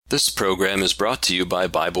This program is brought to you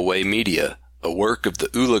by Bible Way Media, a work of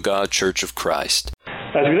the Ulaga Church of Christ.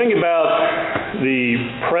 As we think about the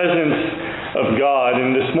presence of God,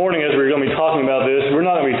 and this morning as we're going to be talking about this, we're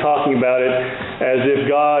not going to be talking about it as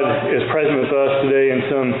if God is present with us today in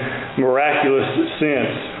some miraculous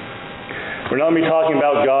sense. We're not going to be talking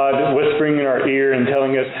about God whispering in our ear and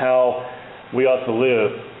telling us how we ought to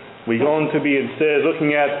live. We're going to be instead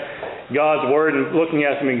looking at God's Word and looking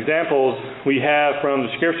at some examples we have from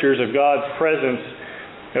the Scriptures of God's presence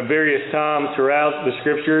at various times throughout the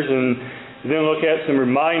Scriptures, and then look at some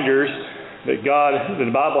reminders that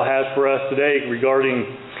the Bible has for us today regarding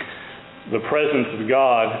the presence of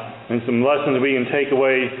God and some lessons we can take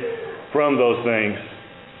away from those things.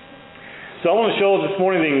 So I want to show us this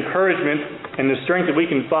morning the encouragement and the strength that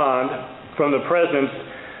we can find from the presence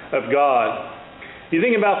of God. You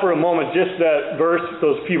think about for a moment just that verse,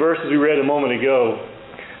 those few verses we read a moment ago,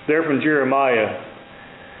 there from Jeremiah.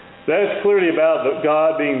 That is clearly about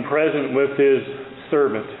God being present with His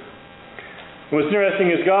servant. What's interesting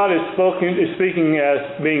is God is speaking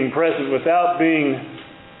as being present without being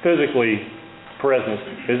physically present,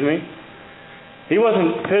 isn't He? He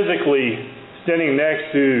wasn't physically standing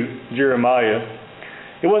next to Jeremiah.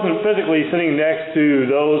 He wasn't physically sitting next to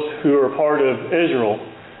those who are part of Israel.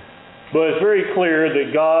 But it's very clear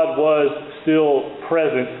that God was still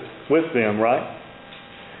present with them, right?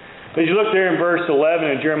 As you look there in verse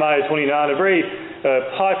 11 in Jeremiah 29, a very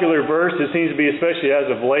popular verse. It seems to be, especially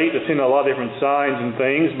as of late, it's seen a lot of different signs and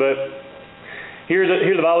things. But here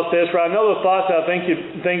the Bible says, "For I know the thoughts I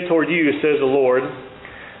think toward you, says the Lord,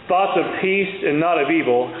 thoughts of peace and not of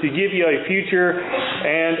evil, to give you a future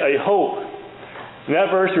and a hope." And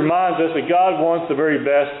that verse reminds us that God wants the very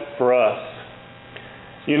best for us.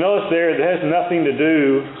 You notice there that has nothing to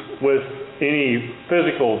do with any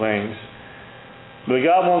physical things. But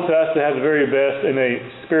God wants us to have the very best in a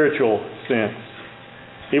spiritual sense.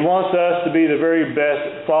 He wants us to be the very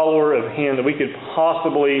best follower of Him that we could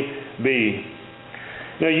possibly be.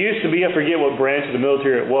 Now, it used to be, I forget what branch of the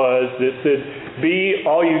military it was, that said, be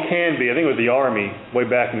all you can be. I think it was the Army way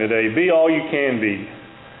back in the day. Be all you can be.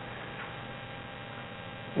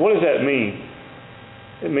 What does that mean?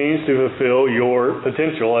 It means to fulfill your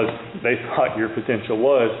potential as they thought your potential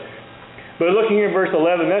was. But looking at verse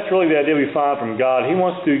 11, that's really the idea we find from God. He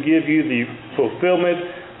wants to give you the fulfillment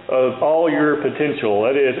of all your potential.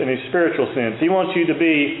 That is, in a spiritual sense. He wants you to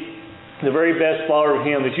be the very best follower of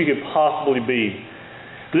Him that you could possibly be.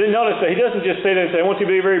 But then notice that He doesn't just say that and say, I want you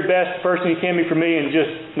to be the very best person you can be for me and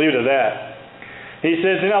just leave it at that. He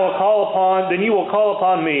says, then you will call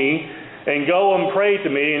upon me and go and pray to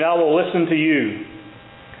me, and I will listen to you.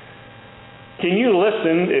 Can you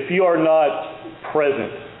listen if you are not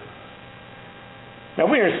present? Now,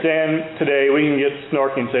 we understand today we can get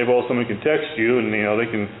snarky and say, well, someone can text you and they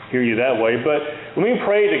can hear you that way. But when we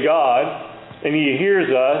pray to God and He hears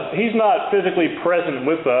us, He's not physically present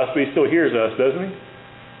with us, but He still hears us, doesn't He?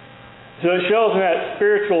 So it shows in that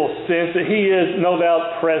spiritual sense that He is no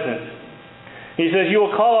doubt present. He says, you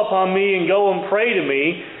will call upon me and go and pray to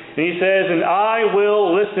me. And He says, and I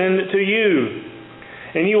will listen to you.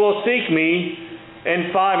 And you will seek me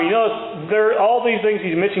and find me. You notice, all these things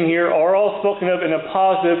He's mentioning here are all spoken of in a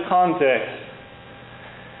positive context.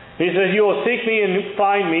 He says, you will seek me and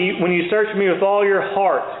find me when you search me with all your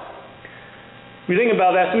heart. If you think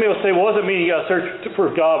about that, somebody will say, well, what does it mean you got to search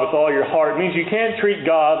for God with all your heart? It means you can't treat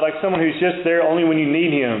God like someone who's just there only when you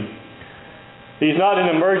need Him. He's not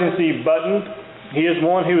an emergency button. He is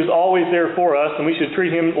one who is always there for us, and we should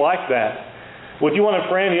treat Him like that. Would you want a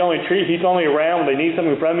friend He's only around when they need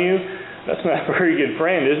something from you? That's not a very good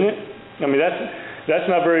friend, isn't it? I mean, that's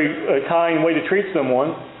not a very kind way to treat someone.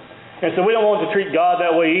 And so we don't want to treat God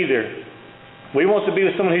that way either. We want to be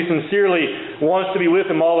with someone who sincerely wants to be with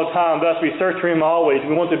Him all the time. Thus, we search for Him always.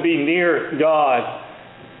 We want to be near God.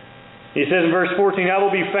 He says in verse 14, I will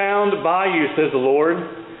be found by you, says the Lord,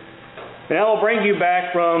 and I will bring you back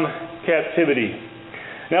from captivity.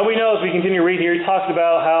 Now we know as we continue to read here, he talks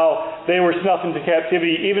about how they were snuffed into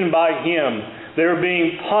captivity even by Him. They were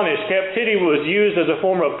being punished. Captivity was used as a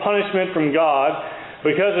form of punishment from God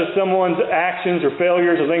because of someone's actions or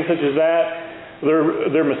failures or things such as that,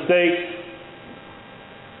 their mistakes.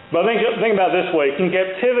 But think about it this way. Can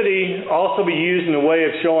captivity also be used in a way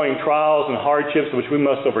of showing trials and hardships which we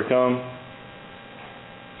must overcome?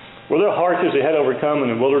 Were there hardships they had to overcome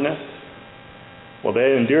in the wilderness? Well, they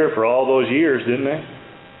had endured for all those years, didn't they?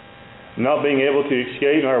 Not being able to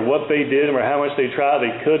escape, no matter what they did, no matter how much they tried,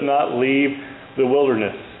 they could not leave the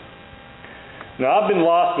wilderness. Now, I've been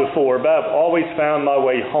lost before, but I've always found my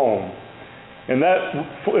way home. In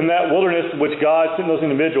that wilderness which God sent those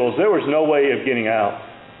individuals, there was no way of getting out.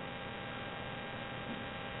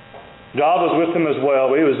 God was with them as well,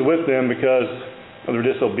 but He was with them because of their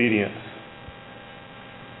disobedience.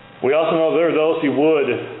 We also know there are those who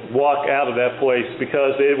would walk out of that place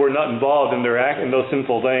because they were not involved in those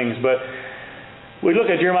sinful things. But we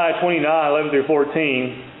look at Jeremiah 29:11 through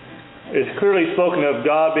 14. It's clearly spoken of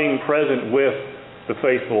God being present with the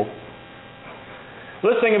faithful.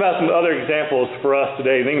 Let's think about some other examples for us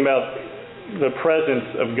today. Think about the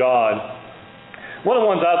presence of God. One of the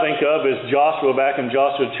ones I think of is Joshua back in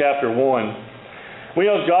Joshua chapter 1. We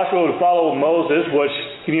know Joshua would follow Moses, which,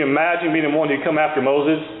 can you imagine being the one who'd come after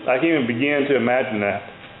Moses? I can't even begin to imagine that.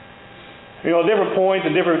 You know, at different points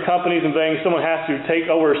in different companies and things, someone has to take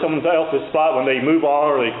over someone else's spot when they move on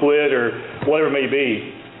or they quit or whatever it may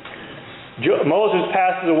be. Moses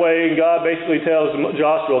passes away and God basically tells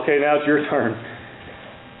Joshua, okay, now it's your turn.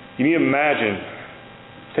 Can you imagine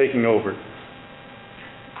taking over?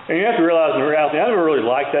 And you have to realize in reality, I never really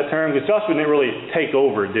liked that term because Joshua didn't really take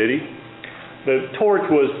over, did he? The torch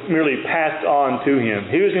was merely passed on to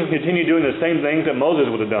him. He was going to continue doing the same things that Moses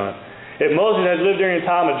would have done. If Moses had lived during the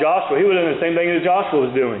time of Joshua, he would have done the same thing that Joshua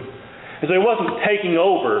was doing. And so he wasn't taking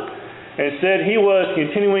over. Instead, he was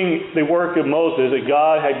continuing the work of Moses that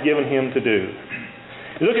God had given him to do.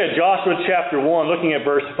 You look at Joshua chapter 1, looking at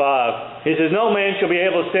verse 5. He says, "No man shall be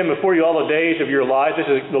able to stand before you all the days of your life." This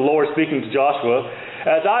is the Lord speaking to Joshua.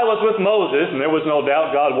 "As I was with Moses," and there was no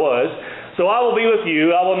doubt God was, "so I will be with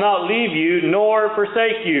you. I will not leave you nor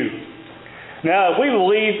forsake you." Now, if we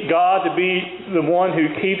believe God to be the one who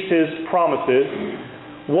keeps His promises,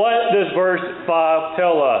 what does verse 5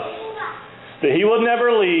 tell us? That He would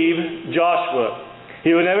never leave Joshua.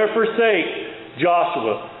 He would never forsake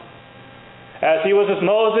Joshua. As He was with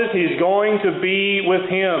Moses, He's going to be with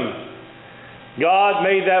him. God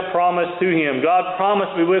made that promise to him. God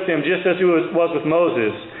promised to be with him just as He was with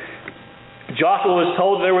Moses. Joshua was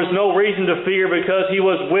told there was no reason to fear because he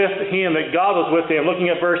was with him, that God was with him. Looking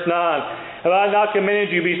at verse 9, "Have I not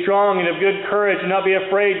commanded you, be strong and of good courage, and not be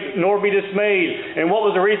afraid, nor be dismayed?" And what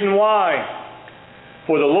was the reason why?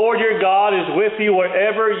 "For the Lord your God is with you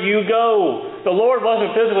wherever you go." The Lord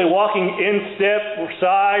wasn't physically walking in step,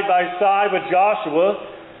 side by side with Joshua,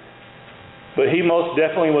 but He most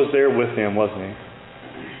definitely was there with him, wasn't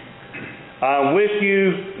He? "I'm with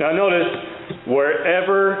you." Now notice,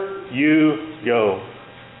 wherever you go.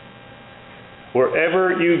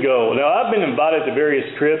 Wherever you go. Now, I've been invited to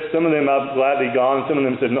various trips. Some of them I've gladly gone. Some of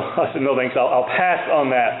them said, "No." I said, "No, thanks. I'll pass on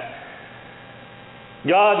that."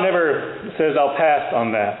 God never says, "I'll pass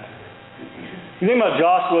on that." You think about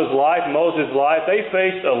Joshua's life, Moses' life, they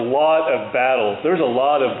faced a lot of battles. There's a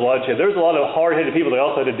lot of bloodshed. There's a lot of hard-headed people they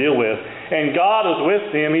also had to deal with. And God was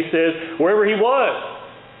with them, He says, wherever He was.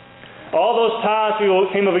 All those times people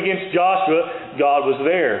came up against Joshua, God was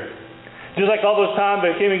there. Just like all those times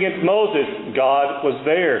they came against Moses, God was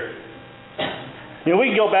there. You know, we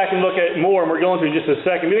can go back and look at it more, and we're going through in just a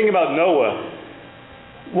second. If you think about Noah,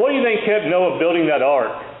 what do you think kept Noah building that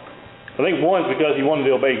ark? I think one is because he wanted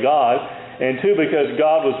to obey God, and two, because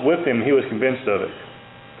God was with him, he was convinced of it.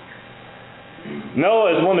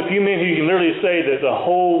 Noah is one of the few men who you can literally say that the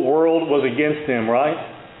whole world was against him, right?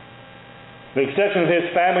 With the exception of his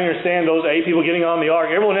family, understand those 8 people getting on the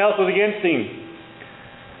ark, everyone else was against him.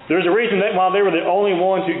 There's a reason that while they were the only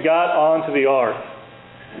ones who got onto the ark,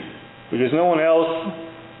 because no one else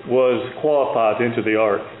was qualified to enter the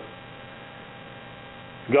ark.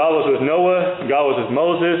 God was with Noah, God was with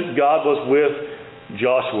Moses, God was with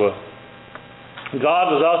Joshua.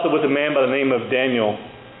 God was also with a man by the name of Daniel.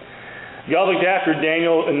 God looked after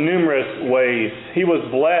Daniel in numerous ways. He was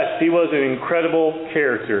blessed. He was an incredible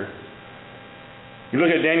character. You look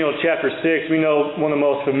at Daniel chapter 6, we know one of the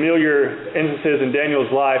most familiar instances in Daniel's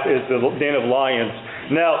life is the den of lions.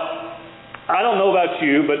 Now, I don't know about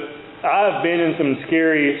you, but I've been in some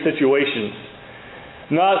scary situations.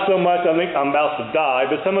 Not so much I think I'm about to die,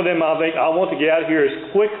 but some of them I think I want to get out of here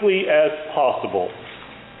as quickly as possible.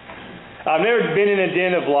 I've never been in a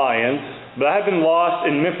den of lions, but I have been lost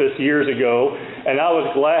in Memphis years ago, and I was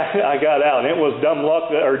glad I got out. And it was dumb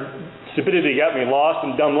luck, or stupidity got me lost,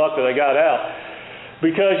 and dumb luck that I got out.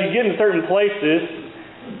 Because you get in certain places,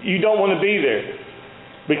 you don't want to be there.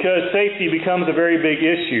 Because safety becomes a very big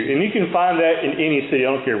issue. And you can find that in any city. I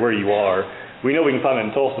don't care where you are. We know we can find it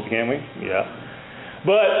in Tulsa, can't we? Yeah.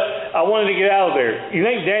 But I wanted to get out of there. You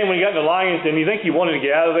think Daniel, when he got in the lion's den, you think he wanted to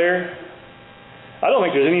get out of there? I don't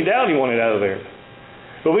think there's any doubt he wanted out of there.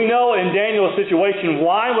 But we know in Daniel's situation,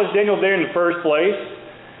 why was Daniel there in the first place?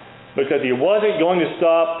 Because he wasn't going to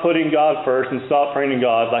stop putting God first and stop praying to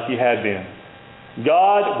God like he had been.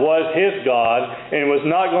 God was his God, and was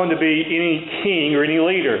not going to be any king or any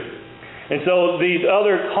leader. And so these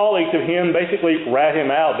other colleagues of him basically rat him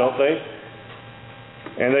out, don't they?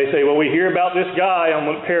 And they say, well, we hear about this guy, I'm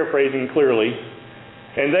paraphrasing clearly,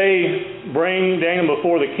 and they bring Daniel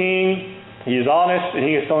before the king. He is honest, and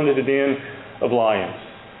he is thrown into the den of lions.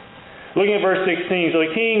 Looking at verse 16, so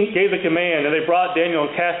the king gave the command, and they brought Daniel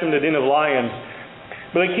and cast him in the den of lions.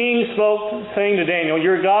 But the king spoke, saying to Daniel,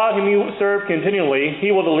 your God whom you serve continually,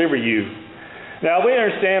 he will deliver you. Now we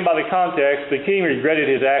understand by the context, the king regretted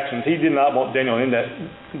his actions. He did not want Daniel in that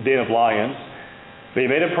den of lions. But he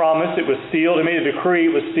made a promise, it was sealed. He made a decree,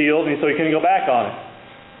 it was sealed, and so he couldn't go back on it.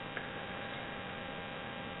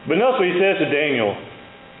 But notice what he says to Daniel.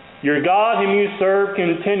 Your God whom you serve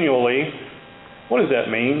continually. What does that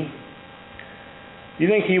mean? Do you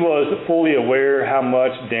think he was fully aware how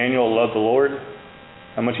much Daniel loved the Lord?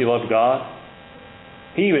 How much he loved God?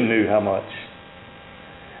 He even knew how much.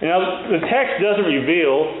 Now, the text doesn't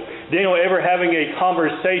reveal Daniel ever having a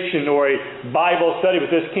conversation or a Bible study with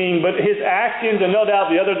this king, but his actions and no doubt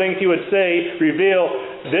the other things he would say reveal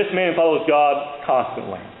this man follows God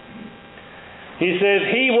constantly. He says,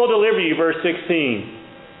 he will deliver you, verse 16.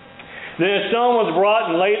 Then a stone was brought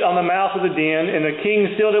and laid on the mouth of the den, and the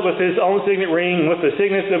king sealed it with his own signet ring, with the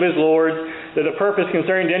signets of his lords, that the purpose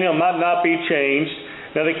concerning Daniel might not be changed.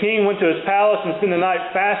 Now the king went to his palace and spent the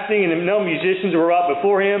night fasting, and no musicians were brought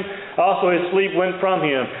before him. Also his sleep went from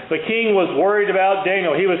him. The king was worried about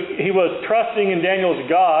Daniel. He was trusting in Daniel's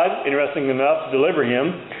God, interesting enough, to deliver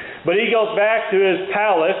him. But he goes back to his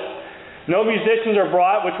palace. No musicians are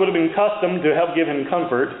brought, which would have been custom to help give him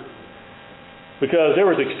comfort, because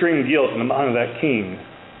there was extreme guilt in the mind of that king.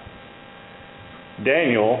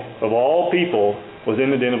 Daniel, of all people, was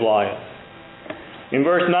in the den of lions. In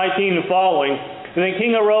verse 19 and following, and the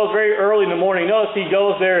king arose very early in the morning. Notice he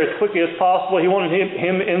goes there as quickly as possible. He wanted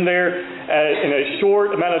him in there in a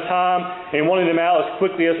short amount of time and wanted him out as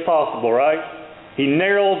quickly as possible, right? He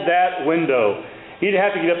narrowed that window. He didn't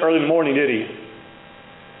have to get up early in the morning, did he?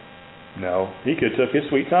 No. He could have took his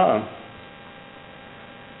sweet time.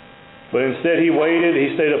 But instead he waited.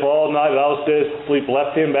 He stayed up all night. The Bible says sleep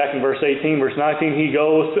left him. Back in verse 18. Verse 19, he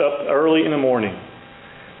goes up early in the morning.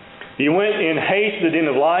 He went in haste to the den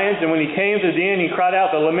of lions, and when he came to the den, he cried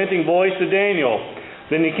out with a lamenting voice to Daniel.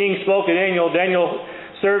 Then the king spoke to Daniel, Daniel,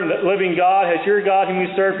 servant of the living God, has your God whom you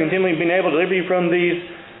serve continually been able to deliver you from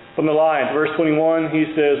the lions? Verse 21, he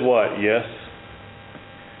says what? Yes.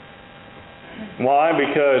 Why?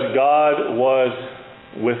 Because God was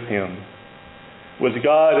with him. Was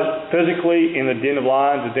God physically in the den of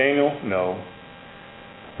lions with Daniel? No.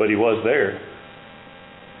 But he was there.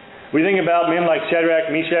 We think about men like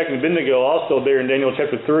Shadrach, Meshach, and Abednego also there in Daniel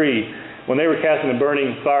chapter 3 when they were cast in the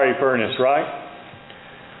burning fiery furnace, right?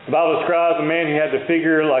 The Bible describes a man who had the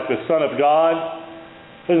figure like the Son of God.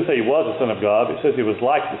 It doesn't say he was the Son of God, but it says he was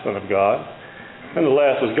like the Son of God.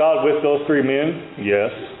 Nonetheless, was God with those three men?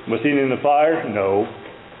 Yes. Was he in the fire? No.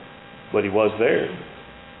 But he was there.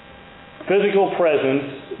 Physical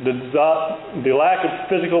presence, the lack of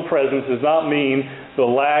physical presence does not mean the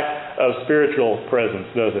lack of spiritual presence,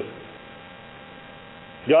 does it?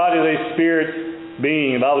 God is a spirit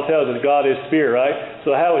being. The Bible tells us God is spirit, right?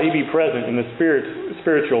 So how would he be present in the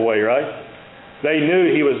spiritual way, right? They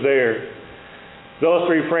knew he was there. Those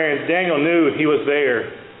three friends, Daniel knew he was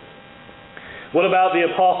there. What about the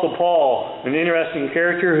Apostle Paul? An interesting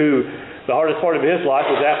character who the hardest part of his life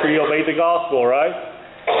was after he obeyed the gospel, right?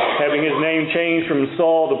 Having his name changed from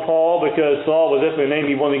Saul to Paul, because Saul was definitely a name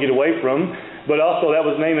he wanted to get away from. But also that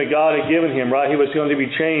was the name that God had given him, right? He was going to be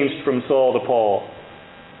changed from Saul to Paul.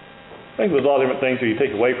 I think there's a lot of different things that you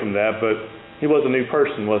take away from that, but he was a new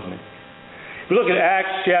person, wasn't he? If we look at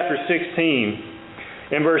Acts chapter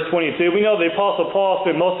 16 and verse 22, we know the Apostle Paul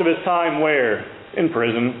spent most of his time where? In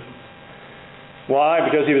prison. Why?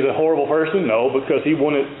 Because he was a horrible person? No, because he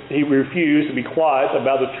refused to be quiet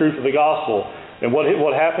about the truth of the gospel. And what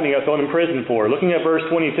happened, he got thrown in prison for. Looking at verse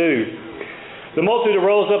 22. The multitude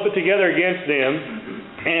arose up together against them,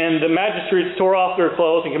 and the magistrates tore off their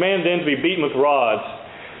clothes and commanded them to be beaten with rods.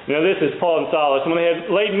 Now this is Paul and Silas. When they had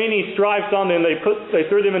laid many stripes on them, they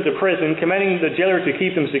threw them into prison, commanding the jailer to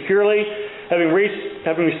keep them securely. Having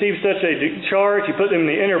received such a charge, he put them in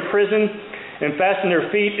the inner prison and fastened their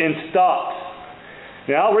feet in stocks.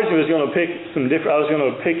 Now I originally was going to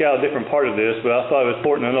pick out a different part of this, but I thought it was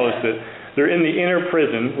important to notice that they're in the inner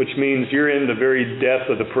prison, which means you're in the very depth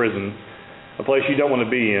of the prison, a place you don't want to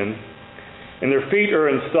be in. And their feet are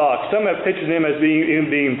in stocks. Some have pictured them as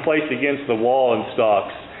being placed against the wall in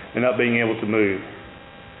stocks and not being able to move.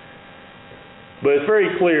 But it's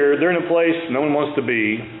very clear they're in a place no one wants to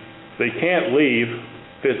be. They can't leave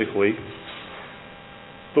physically.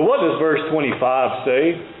 But what does verse 25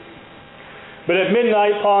 say? But at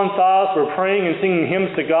midnight, Paul and Silas were praying and singing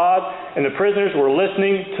hymns to God, and the prisoners were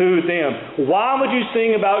listening to them. Why would you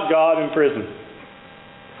sing about God in prison?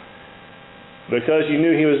 Because you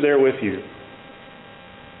knew He was there with you.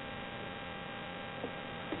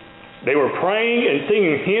 They were praying and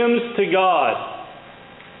singing hymns to God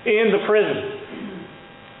in the prison.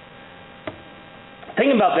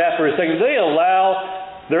 Think about that for a second. Did they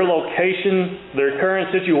allow their location, their current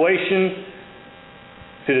situation,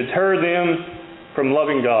 to deter them from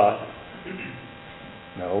loving God?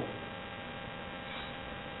 No.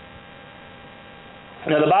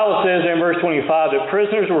 Now the Bible says in verse 25 that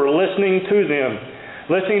prisoners were listening to them.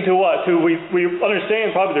 Listening to what? We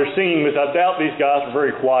understand probably they're singing, but I doubt these guys were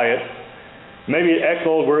very quiet. Maybe it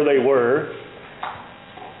echoed where they were.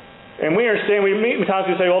 And we understand, sometimes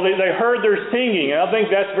we say, well, they heard their singing, and I think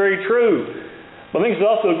that's very true. But I think there's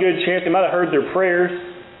also a good chance they might have heard their prayers.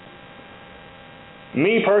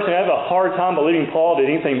 Me personally, I have a hard time believing Paul did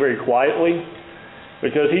anything very quietly,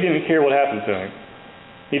 because he didn't care what happened to him.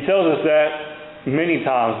 He tells us that many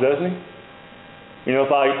times, doesn't he? You know,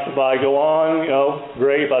 if I go on,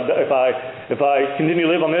 great. If I continue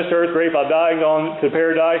to live on this earth, great. If I die and go on to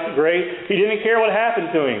paradise, great. He didn't care what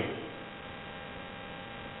happened to him.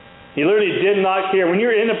 He literally did not care. When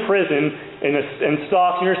you're in a prison in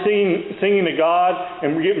stocks and you're singing to God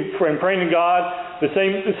and praying to God, the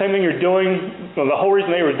same thing you're doing. The whole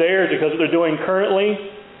reason they were there is because of what they're doing currently.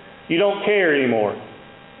 You don't care anymore.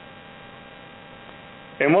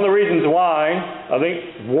 And one of the reasons why, I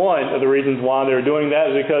think one of the reasons why they were doing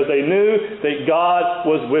that is because they knew that God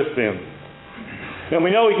was with them. And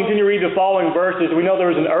we know, we continue to read the following verses, we know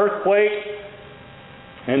there was an earthquake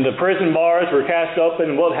and the prison bars were cast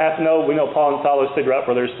open, and what happened? We know Paul and Silas stayed right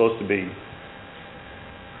where they're supposed to be.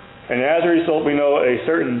 And as a result, we know a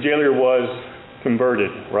certain jailer was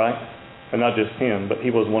converted, right? And not just him, but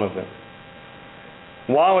he was one of them.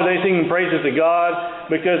 Why were they singing praises to God?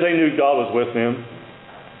 Because they knew God was with them.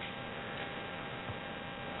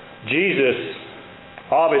 Jesus,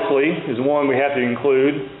 obviously, is one we have to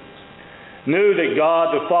include, knew that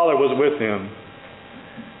God the Father was with him.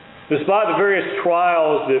 Despite the various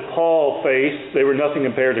trials that Paul faced, they were nothing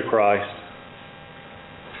compared to Christ.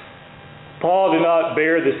 Paul did not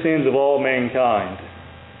bear the sins of all mankind.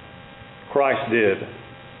 Christ did.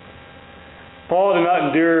 Paul did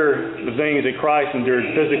not endure the things that Christ endured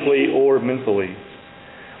physically or mentally.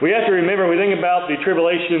 We have to remember, when we think about the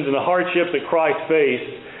tribulations and the hardships that Christ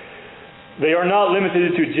faced, they are not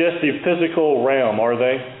limited to just the physical realm, are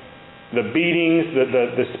they? The beatings,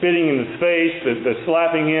 the spitting in his face, the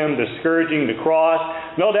slapping him, the scourging, the cross.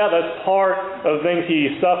 No doubt that's part of the things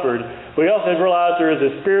he suffered. But we also have to realize there is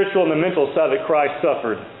a spiritual and a mental side that Christ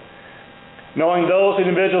suffered. Knowing those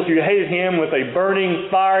individuals who hated him with a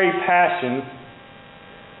burning, fiery passion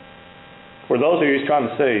were those who he was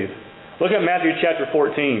trying to save. Look at Matthew chapter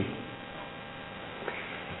 14.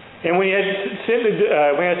 And when he had sent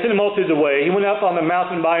the multitudes away, he went up on the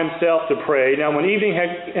mountain by himself to pray. Now when evening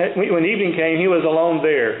came, he was alone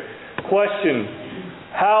there. Question: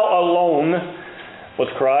 how alone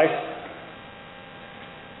was Christ?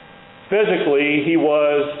 Physically, he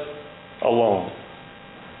was alone.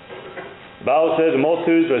 The Bible says the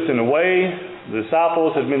multitudes were sent away. The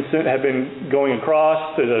disciples have been going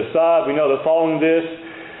across to the side. We know that following this,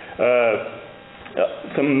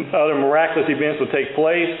 some other miraculous events will take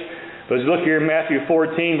place. But as you look here in Matthew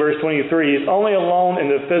 14, verse 23, he's only alone in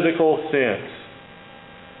the physical sense,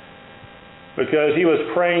 because he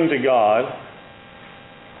was praying to God,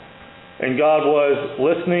 and God was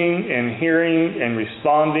listening and hearing and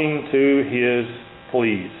responding to his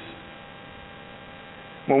pleas.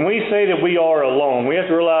 When we say that we are alone, we have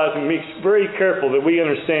to realize and be very careful that we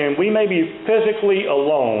understand we may be physically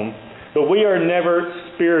alone, but we are never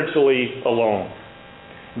spiritually alone.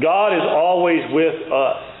 God is always with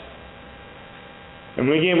us. And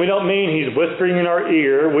again, we don't mean he's whispering in our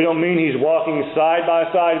ear. We don't mean he's walking side by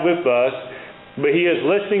side with us. But he is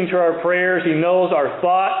listening to our prayers. He knows our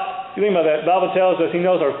thoughts. You think about that. The Bible tells us he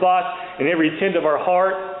knows our thoughts in every tint of our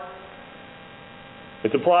heart.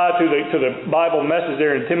 It's applied to the Bible message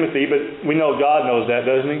there in Timothy, but we know God knows that,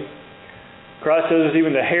 doesn't he? Christ says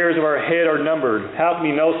even the hairs of our head are numbered. How can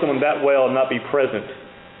you know someone that well and not be present?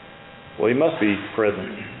 Well, he must be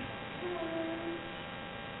present.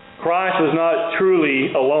 Christ was not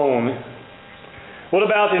truly alone. What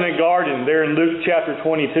about in a garden there in Luke chapter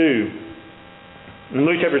 22? In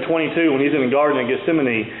Luke chapter 22, when he's in the Garden of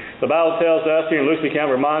Gethsemane, the Bible tells us here in Luke's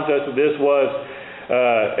account, reminds us that this was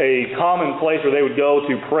a common place where they would go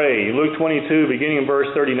to pray. Luke 22, beginning in verse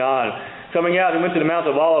 39. Coming out, he went to the Mount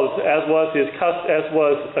of Olives, as was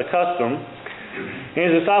a custom.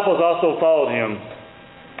 And his disciples also followed him.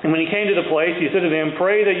 And when he came to the place, he said to them,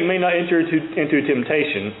 "Pray that you may not enter into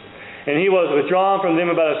temptation." And he was withdrawn from them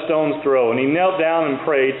about a stone's throw. And he knelt down and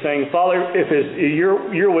prayed, saying, "Father, if it is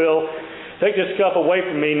your will, take this cup away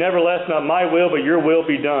from me. Nevertheless, not my will, but your will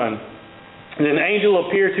be done." And an angel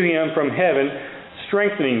appeared to him from heaven,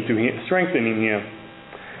 strengthening him.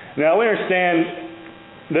 Now we understand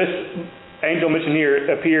this angel mentioned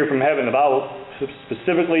here appeared from heaven. The Bible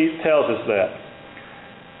specifically tells us that.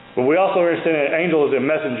 But we also understand that an angel is a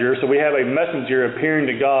messenger, so we have a messenger appearing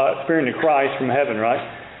to Christ from heaven, right?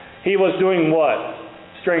 He was doing what?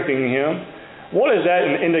 Strengthening him. What is that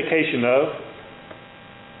an indication of?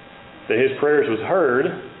 That his prayers was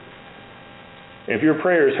heard. If your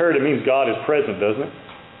prayer is heard, it means God is present, doesn't it?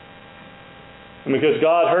 And because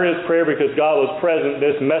God heard his prayer, because God was present,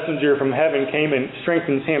 this messenger from heaven came and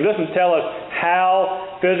strengthens him. It doesn't tell us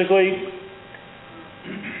how physically,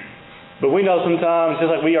 but we know sometimes,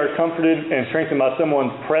 just like we are comforted and strengthened by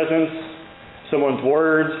someone's presence, someone's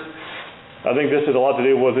words, I think this has a lot to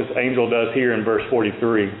do with what this angel does here in verse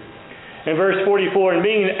 43. In verse 44, "And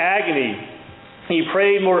being in agony, he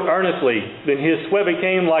prayed more earnestly. Then his sweat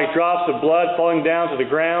became like drops of blood falling down to the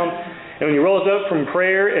ground. And when he rose up from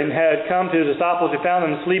prayer and had come to his disciples, he found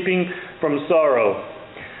them sleeping from sorrow."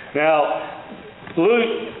 Now,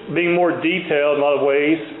 Luke, being more detailed in a lot of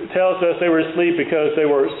ways, tells us they were asleep because they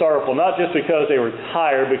were sorrowful, not just because they were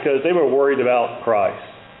tired, because they were worried about Christ.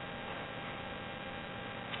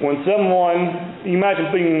 When someone, you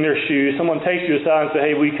imagine being in their shoes, someone takes you aside and says,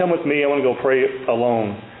 "Hey, will you come with me? I want to go pray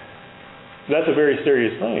alone." That's a very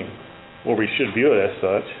serious thing, or we should view it as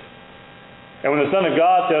such. And when the Son of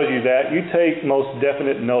God tells you that, you take most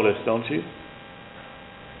definite notice, don't you?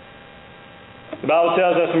 The Bible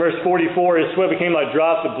tells us in verse 44, his sweat became like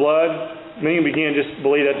drops of blood. Many begin to just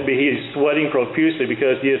believe that to be he is sweating profusely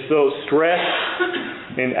because he is so stressed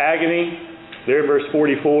in agony. There in verse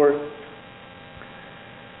 44.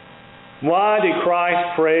 Why did Christ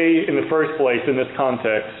pray in the first place in this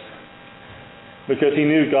context? Because he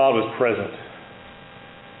knew God was present.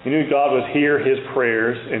 He knew God would hear his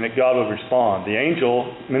prayers and that God would respond. The angel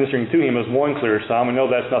ministering to him is one clear sign. We know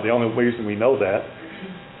that's not the only reason we know that.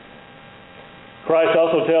 Christ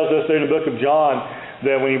also tells us there in the book of John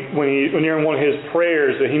that when you're in one of his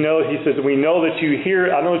prayers, that he says, "We know that you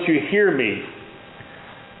hear. I know that you hear me."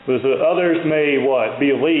 But so others may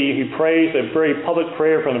believe. He prays a very public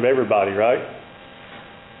prayer in front of everybody, right?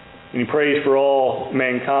 And he prays for all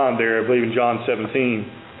mankind there, I believe in John 17.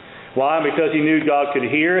 Why? Because he knew God could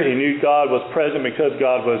hear. He knew God was present because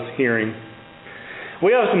God was hearing.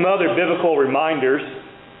 We have some other biblical reminders.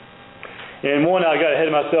 And one I got ahead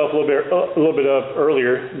of myself a little bit of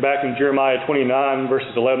earlier, back in Jeremiah 29,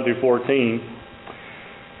 verses 11 through 14.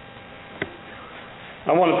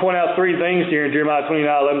 I want to point out three things here in Jeremiah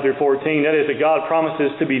 29, 11 through 14. That is that God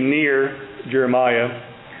promises to be near Jeremiah.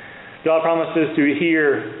 God promises to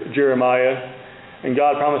hear Jeremiah. And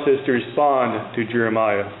God promises to respond to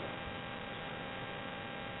Jeremiah.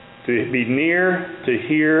 To be near, to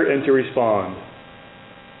hear, and to respond.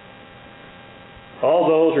 All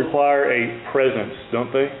those require a presence,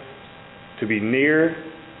 don't they? To be near,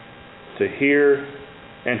 to hear,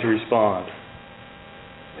 and to respond.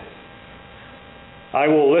 "I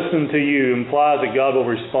will listen to you" implies that God will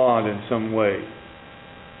respond in some way.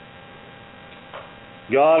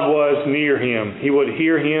 God was near him. He would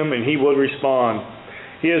hear him and he would respond.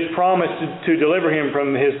 He has promised to deliver him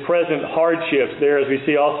from his present hardships there, as we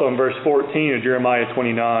see also in verse 14 of Jeremiah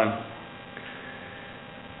 29.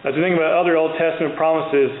 As we think about other Old Testament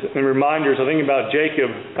promises and reminders, I think about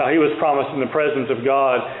Jacob, how he was promised in the presence of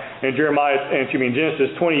God in Genesis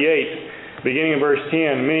 28, beginning in verse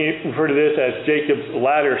 10. Many refer to this as Jacob's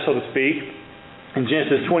ladder, so to speak. In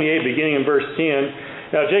Genesis 28, beginning in verse 10,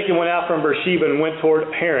 "Now Jacob went out from Beersheba and went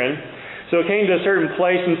toward Haran. So he came to a certain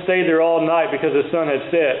place and stayed there all night because the sun had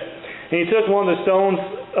set. And he took one of the stones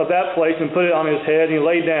of that place and put it on his head, and he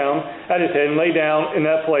lay down in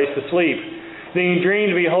that place to sleep. Then he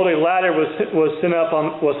dreamed, behold, a ladder was set up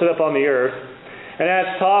on the earth, and at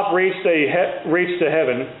its top reached to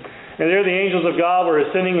heaven. And there the angels of God were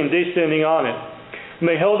ascending and descending on it. And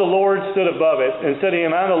behold, the Lord stood above it, and said to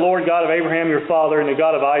him, I am the Lord God of Abraham your father, and the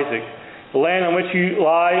God of Isaac. The land on which you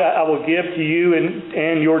lie I will give to you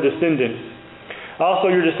and your descendants. Also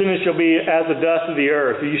your descendants shall be as the dust of the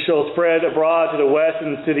earth. You shall spread abroad to the west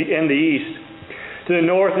and to the east, to the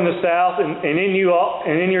north and the south, and in you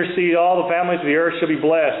and in your seed all the families of the earth shall be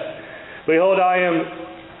blessed. Behold, I am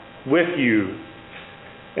with you,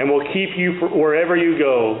 and will keep you wherever you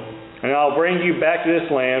go. And I will bring you back to this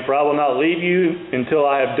land, for I will not leave you until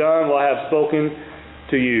I have done what I have spoken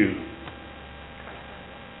to you."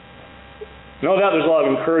 No doubt there's a lot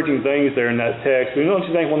of encouraging things there in that text. But don't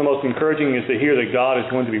you think one of the most encouraging is to hear that God is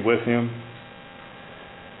going to be with him?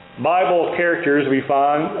 Bible characters, we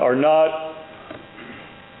find, are not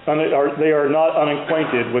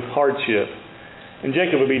unacquainted with hardship. And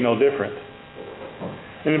Jacob would be no different.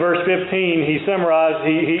 In verse 15, he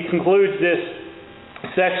concludes this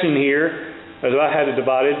section here, as I had it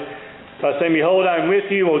divided, by saying, "Behold, I am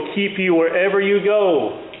with you, will keep you wherever you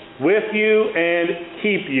go, with you and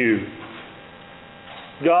keep you."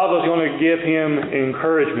 God was going to give him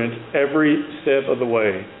encouragement every step of the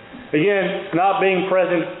way. Again, not being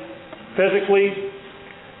present physically,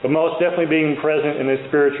 but most definitely being present in a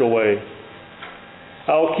spiritual way.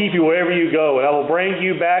 "I will keep you wherever you go, and I will bring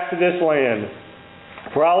you back to this land.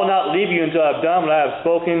 For I will not leave you until I have done what I have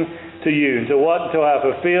spoken to you, until I have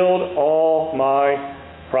fulfilled all my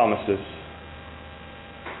promises."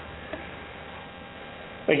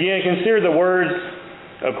 Again, consider the words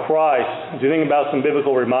of Christ. As you think about some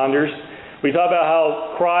biblical reminders, we talk about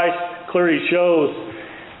how Christ clearly shows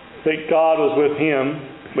that God was with him,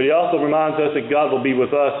 but he also reminds us that God will be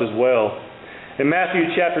with us as well. In Matthew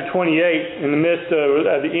chapter 28,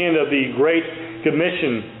 at the end of the Great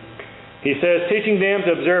Commission, he says, "Teaching them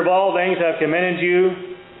to observe all things I have commanded you,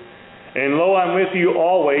 and lo, I am with you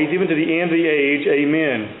always, even to the end of the age.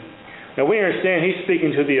 Amen." Now we understand he's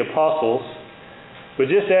speaking to the apostles, but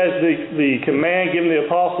just as the command given to the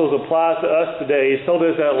apostles applies to us today, so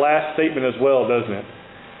does that last statement as well, doesn't it?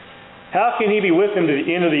 How can he be with them to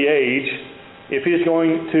the end of the age if he's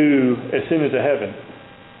going to ascend into heaven?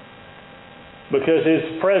 Because his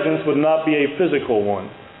presence would not be a physical one,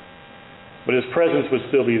 but his presence would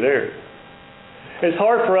still be there. It's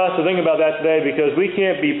hard for us to think about that today because we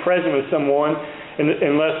can't be present with someone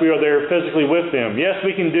unless we are there physically with them. Yes,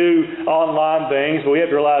 we can do online things, but we have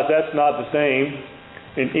to realize that's not the same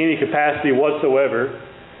in any capacity whatsoever.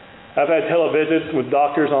 I've had televisits with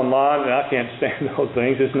doctors online, and I can't stand those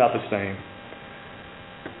things. It's not the same.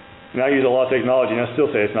 And I use a lot of technology, and I still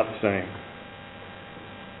say it's not the same.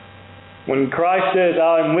 When Christ says,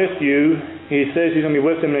 "I am with you," he says he's going to be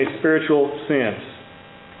with them in a spiritual sense.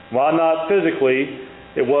 While not physically,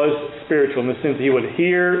 it was spiritual in the sense that he would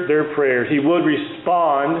hear their prayers. He would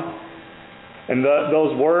respond. And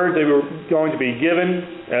those words they were going to be given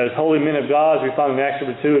as holy men of God, as we find in Acts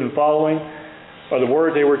chapter 2 and following, are the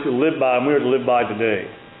words they were to live by, and we are to live by today.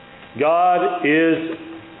 God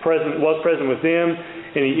was present with them,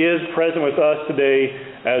 and he is present with us today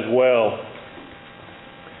as well.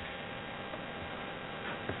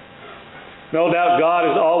 No doubt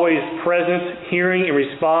God is always present, hearing and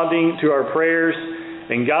responding to our prayers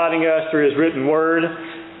and guiding us through his written word.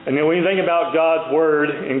 And then when you think about God's word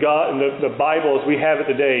and the Bible as we have it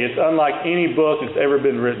today, it's unlike any book that's ever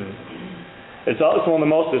been written. It's one of the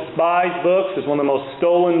most despised books. It's one of the most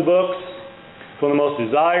stolen books. It's one of the most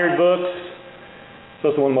desired books. It's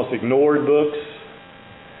also one of the most ignored books.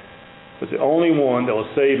 It's the only one that will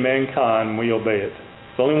save mankind when we obey it.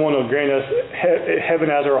 It's the only one that will grant us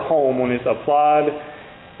heaven as our home when it's applied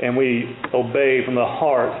and we obey from the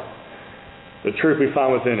heart the truth we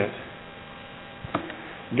find within it.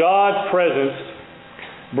 God's presence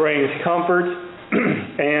brings comfort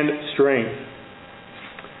and strength.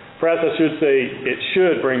 Perhaps I should say it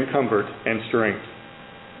should bring comfort and strength.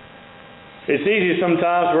 It's easy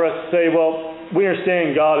sometimes for us to say, well, we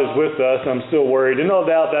understand God is with us, I'm still worried. And no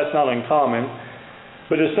doubt that's not uncommon.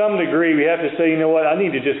 But to some degree we have to say, you know what, I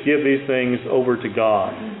need to just give these things over to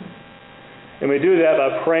God. And we do that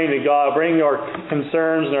by praying to God, bringing our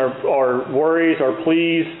concerns and our worries, our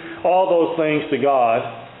pleas, all those things to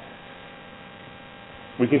God.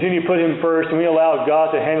 We continue to put him first, and we allow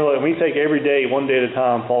God to handle it, and we take every day, one day at a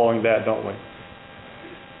time, following that, don't we?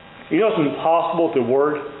 You know it's impossible to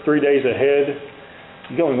work 3 days ahead.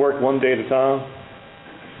 You can only work one day at a time.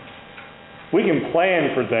 We can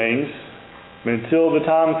plan for things, but until the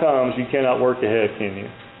time comes, you cannot work ahead, can you?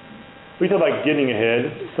 We talk about getting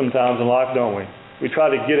ahead sometimes in life, don't we? We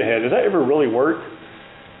try to get ahead. Does that ever really work?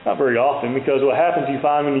 Not very often, because what happens you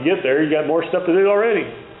find when you get there, you got more stuff to do already.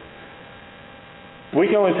 We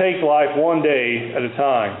can only take life one day at a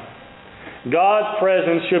time. God's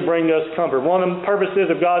presence should bring us comfort. One of the purposes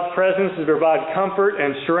of God's presence is to provide comfort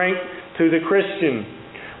and strength to the Christian.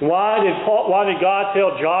 Why did God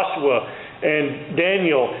tell Joshua and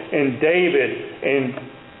Daniel and David and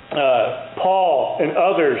Paul and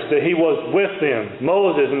others that he was with them,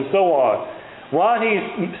 Moses and so on? Why did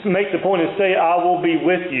he make the point and say, "I will be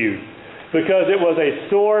with you"? Because it was a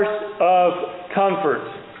source of comfort.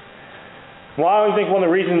 Why do you think one of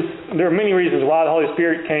the reasons, there are many reasons why the Holy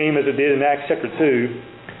Spirit came as it did in Acts chapter 2.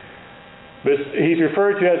 But he's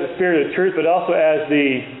referred to as the Spirit of truth, but also as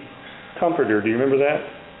the comforter. Do you remember that?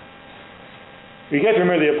 You have to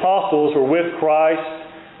remember the apostles were with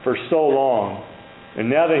Christ for so long. And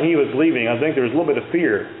now that he was leaving, I think there was a little bit of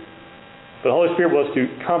fear. But the Holy Spirit was to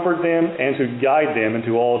comfort them and to guide them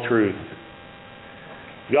into all truth.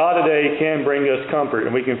 God today can bring us comfort,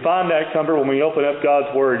 and we can find that comfort when we open up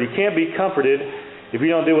God's Word. You can't be comforted if you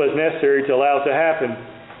don't do what's necessary to allow it to happen.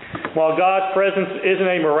 While God's presence isn't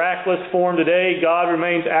a miraculous form today, God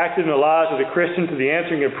remains active in the lives of the Christian to the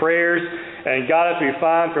answering of prayers, and God has to be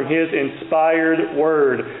found from His inspired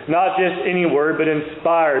Word. Not just any word, but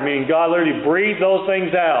inspired, meaning God literally breathed those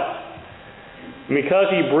things out. And because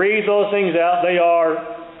He breathed those things out, they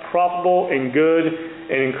are profitable and good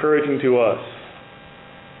and encouraging to us.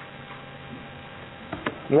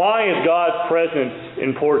 Why is God's presence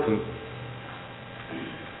important?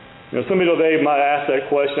 You know, some people today might ask that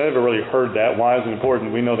question. I never really heard that. Why is it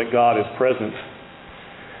important? We know that God is present.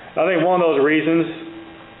 I think one of those reasons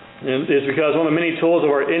is because one of the many tools of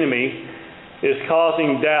our enemy is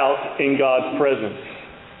causing doubt in God's presence.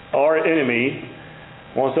 Our enemy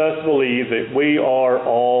wants us to believe that we are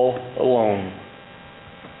all alone.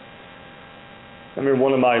 I remember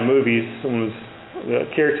one of my movies, the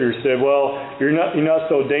character said, well, you're not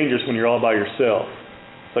so dangerous when you're all by yourself.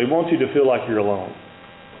 So he wants you to feel like you're alone.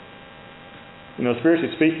 You know,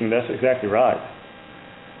 spiritually speaking, that's exactly right.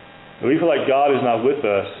 If we feel like God is not with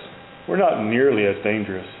us, we're not nearly as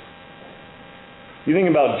dangerous. You think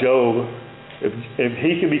about Job, if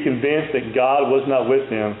he could be convinced that God was not with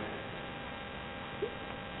him,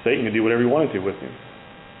 Satan could do whatever he wanted to with him.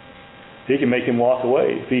 He could make him walk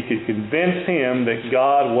away. If he could convince him that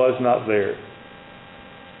God was not there.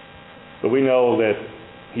 But we know that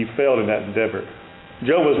he failed in that endeavor.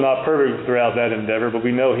 Job was not perfect throughout that endeavor, but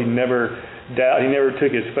we know he never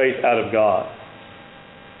took his faith out of God.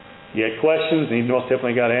 He had questions, and he most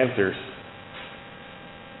definitely got answers.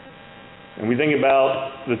 And we think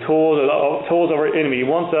about the tools of our enemy. He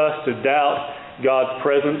wants us to doubt God's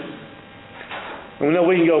presence. And we know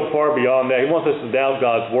we can go far beyond that. He wants us to doubt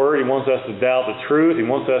God's Word. He wants us to doubt the truth. He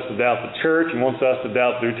wants us to doubt the church. He wants us to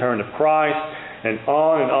doubt the return of Christ. And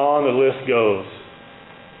on the list goes.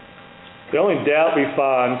 The only doubt we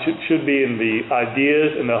find should be in the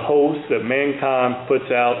ideas and the hopes that mankind puts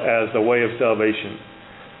out as the way of salvation.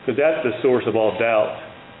 Because that's the source of all doubt.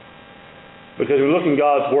 Because when we look in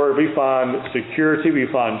God's Word, we find security, we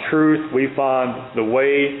find truth, we find the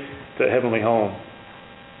way to heavenly home.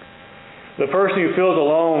 The person who feels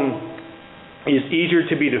alone is easier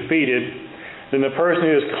to be defeated than the person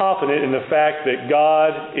who is confident in the fact that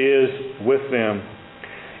God is with them.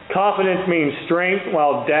 Confidence means strength,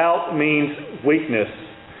 while doubt means weakness.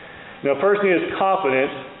 Now, a person who is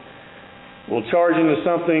confident will charge into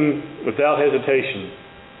something without hesitation.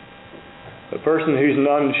 A person who's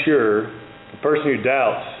unsure, a person who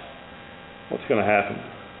doubts, what's going to happen?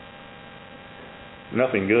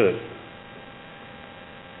 Nothing good.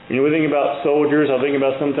 You know, we think about soldiers. I think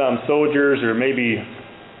about sometimes soldiers or maybe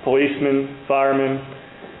policemen, firemen.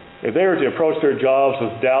 If they were to approach their jobs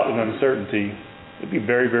with doubt and uncertainty, it'd be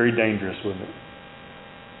very, very dangerous, wouldn't it?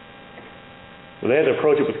 Well, they had to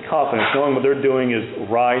approach it with confidence, knowing what they're doing is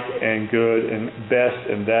right and good and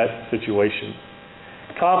best in that situation.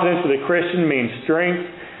 Confidence for the Christian means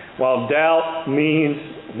strength, while doubt means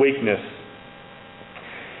weakness.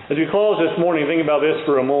 As we close this morning, think about this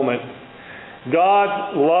for a moment.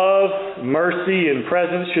 God's love, mercy, and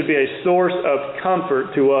presence should be a source of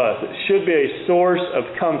comfort to us. It should be a source of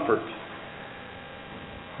comfort.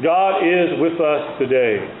 God is with us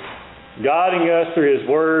today, guiding us through His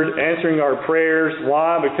Word, answering our prayers.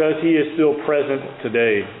 Why? Because He is still present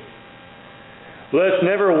today. Let's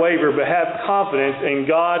never waver, but have confidence in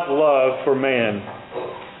God's love for man.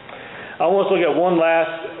 I want to look at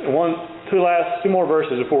two more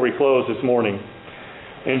verses before we close this morning.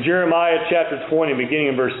 In Jeremiah chapter 20,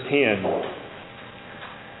 beginning in verse 10.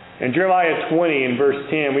 In Jeremiah 20 and verse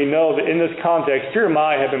 10, we know that in this context,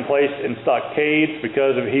 Jeremiah had been placed in stockades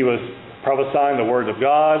because he was prophesying the word of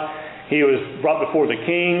God. He was brought before the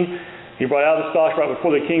king. He brought out the stocks, brought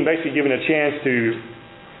before the king, basically given a chance to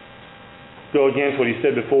go against what he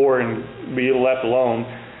said before and be left alone.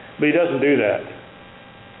 But he doesn't do that.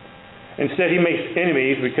 Instead, he makes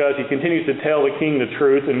enemies because he continues to tell the king the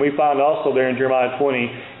truth. And we find also there in Jeremiah 20,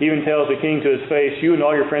 he even tells the king to his face, you and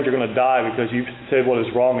all your friends are going to die because you've said what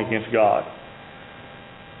is wrong against God.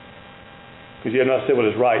 Because you have not said what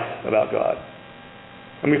is right about God.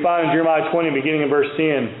 And we find in Jeremiah 20, beginning in verse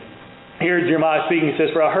 10, here Jeremiah speaking, he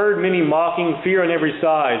says, for I heard many mocking, fear on every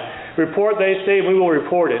side. Report, they say, we will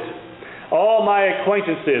report it. All my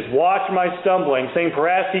acquaintances watch my stumbling, saying,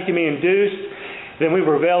 perhaps he can be induced. Then we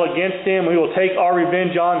prevail against him. We will take our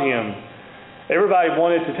revenge on him. Everybody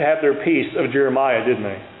wanted to have their piece of Jeremiah, didn't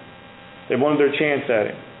they? They wanted their chance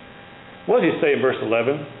at him. What does he say in verse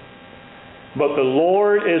 11? But the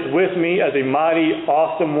Lord is with me as a mighty,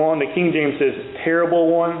 awesome one. The King James says,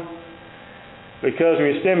 terrible one. Because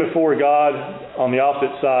when you stand before God on the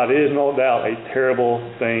opposite side, it is no doubt a terrible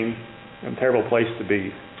thing and terrible place to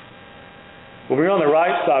be. When we're on the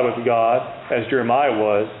right side with God, as Jeremiah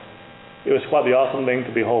was, it was quite the awesome thing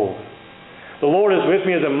to behold. The Lord is with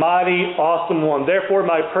me as a mighty, awesome one. Therefore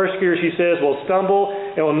my persecutors, he says, will stumble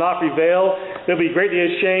and will not prevail. They'll be greatly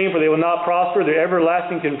ashamed, for they will not prosper. Their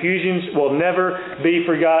everlasting confusions will never be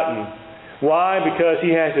forgotten. Why? Because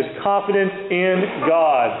he has his confidence in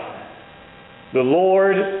God. The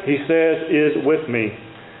Lord, he says, is with me.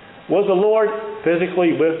 Was the Lord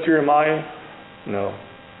physically with Jeremiah? No.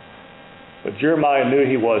 But Jeremiah knew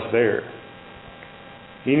he was there.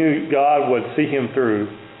 He knew God would see him through.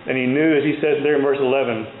 And he knew, as he says there in verse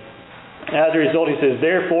 11, as a result, he says,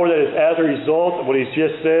 therefore, that is as a result of what he's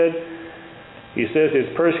just said, he says his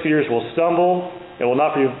persecutors will stumble, they will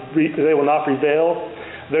not prevail.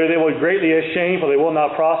 They will be greatly ashamed, for they will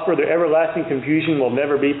not prosper. Their everlasting confusion will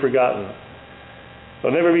never be forgotten.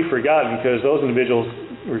 They'll never be forgotten because those individuals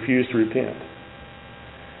refused to repent.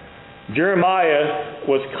 Jeremiah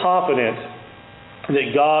was confident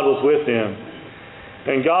that God was with him.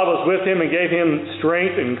 And God was with him and gave him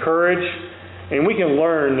strength and courage. And we can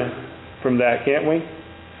learn from that, can't we?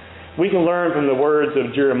 We can learn from the words of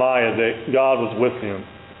Jeremiah that God was with him.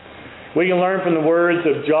 We can learn from the words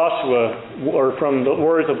of Joshua, or from the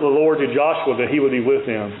words of the Lord to Joshua, that he would be with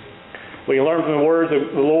him. We can learn from the words of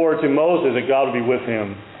the Lord to Moses that God would be with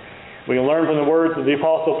him. We can learn from the words of the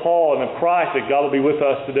Apostle Paul and of Christ that God will be with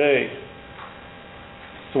us today.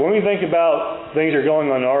 So when we think about things that are going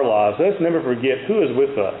on in our lives, let's never forget who is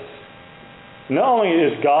with us. Not only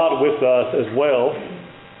is God with us as well,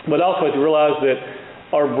 but also to realize that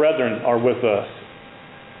our brethren are with us.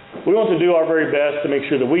 We want to do our very best to make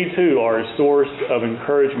sure that we too are a source of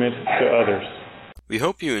encouragement to others. We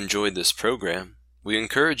hope you enjoyed this program. We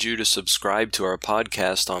encourage you to subscribe to our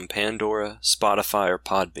podcast on Pandora, Spotify, or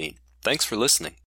Podbean. Thanks for listening.